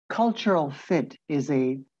cultural fit is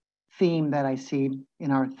a theme that I see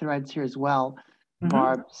in our threads here as well, Mhm.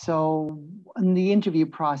 Barb. So in the interview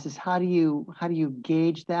process, how do you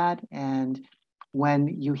gauge that? And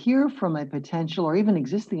when you hear from a potential or even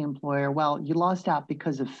existing employer, well, you lost out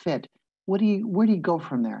because of fit. Where do you go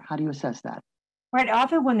from there? How do you assess that? Right.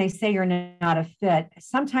 Often when they say you're not a fit,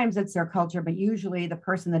 sometimes it's their culture, but usually the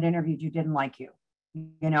person that interviewed you didn't like you,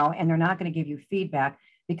 and they're not going to give you feedback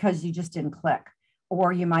because you just didn't click.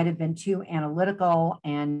 Or you might have been too analytical,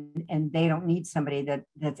 and they don't need somebody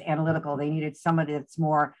that's analytical. They needed somebody that's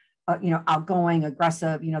more outgoing,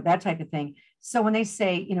 aggressive, that type of thing. So when they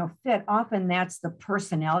say, fit, often that's the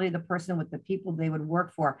personality of the person with the people they would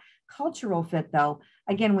work for. Cultural fit, though,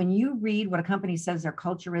 again, when you read what a company says their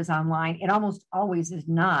culture is online, it almost always is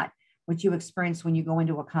not what you experience when you go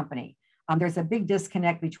into a company. There's a big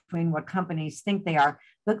disconnect between what companies think they are.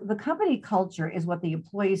 The company culture is what the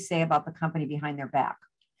employees say about the company behind their back.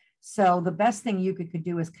 So the best thing you could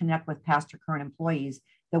do is connect with past or current employees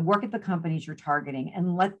that work at the companies you're targeting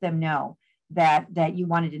and let them know that you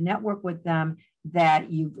wanted to network with them, that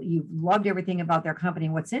you've loved everything about their company.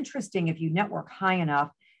 What's interesting, if you network high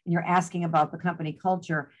enough and you're asking about the company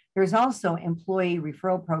culture, there's also employee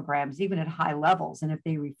referral programs, even at high levels. And if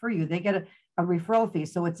they refer you, they get a referral fee.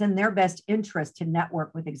 So it's in their best interest to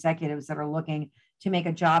network with executives that are looking to make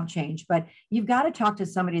a job change. But you've got to talk to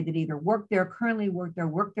somebody that either worked there, currently worked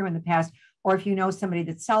there in the past, or if you know somebody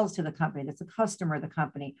that sells to the company, that's a customer of the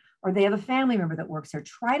company, or they have a family member that works there.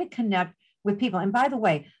 Try to connect with people. And by the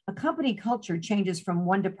way, a company culture changes from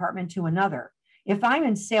one department to another. If I'm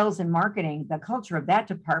in sales and marketing, the culture of that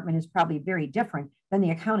department is probably very different than the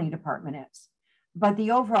accounting department is. But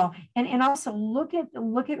the overall, and also look at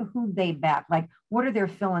who they back. Like, what are their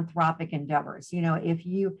philanthropic endeavors?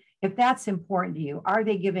 If that's important to you, are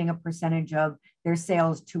they giving a percentage of their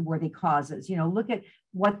sales to worthy causes? Look at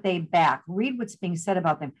what they back. Read what's being said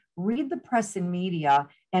about them. Read the press and media,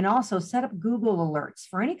 and also set up Google alerts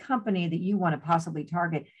for any company that you want to possibly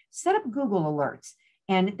target. Set up Google alerts,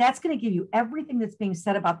 and that's going to give you everything that's being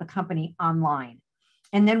said about the company online.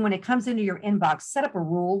 And then when it comes into your inbox, set up a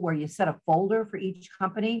rule where you set a folder for each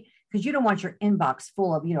company, because you don't want your inbox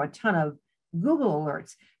full of, a ton of Google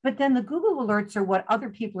alerts. But then the Google alerts are what other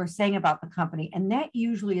people are saying about the company. And that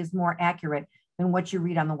usually is more accurate than what you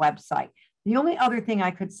read on the website. The only other thing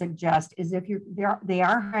I could suggest is if they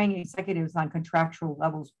are hiring executives on contractual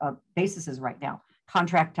levels of basis right now,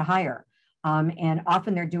 contract to hire. And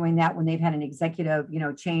often they're doing that when they've had an executive,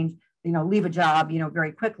 change, leave a job,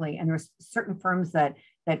 very quickly. And there's certain firms that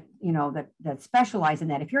specialize in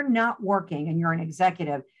that. If you're not working and you're an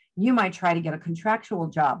executive, you might try to get a contractual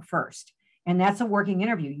job first. And that's a working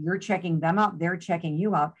interview. You're checking them out. They're checking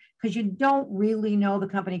you out, because you don't really know the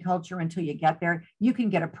company culture until you get there. You can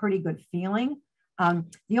get a pretty good feeling.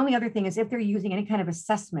 The only other thing is if they're using any kind of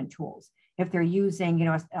assessment tools, if they're using,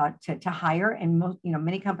 to hire, and most,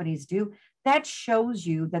 many companies do, that shows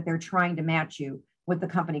you that they're trying to match you with the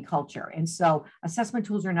company culture. And so assessment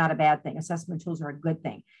tools are not a bad thing. Assessment tools are a good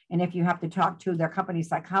thing. And if you have to talk to their company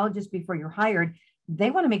psychologist before you're hired, they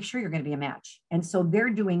want to make sure you're going to be a match. And so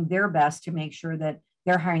they're doing their best to make sure that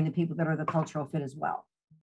they're hiring the people that are the cultural fit as well.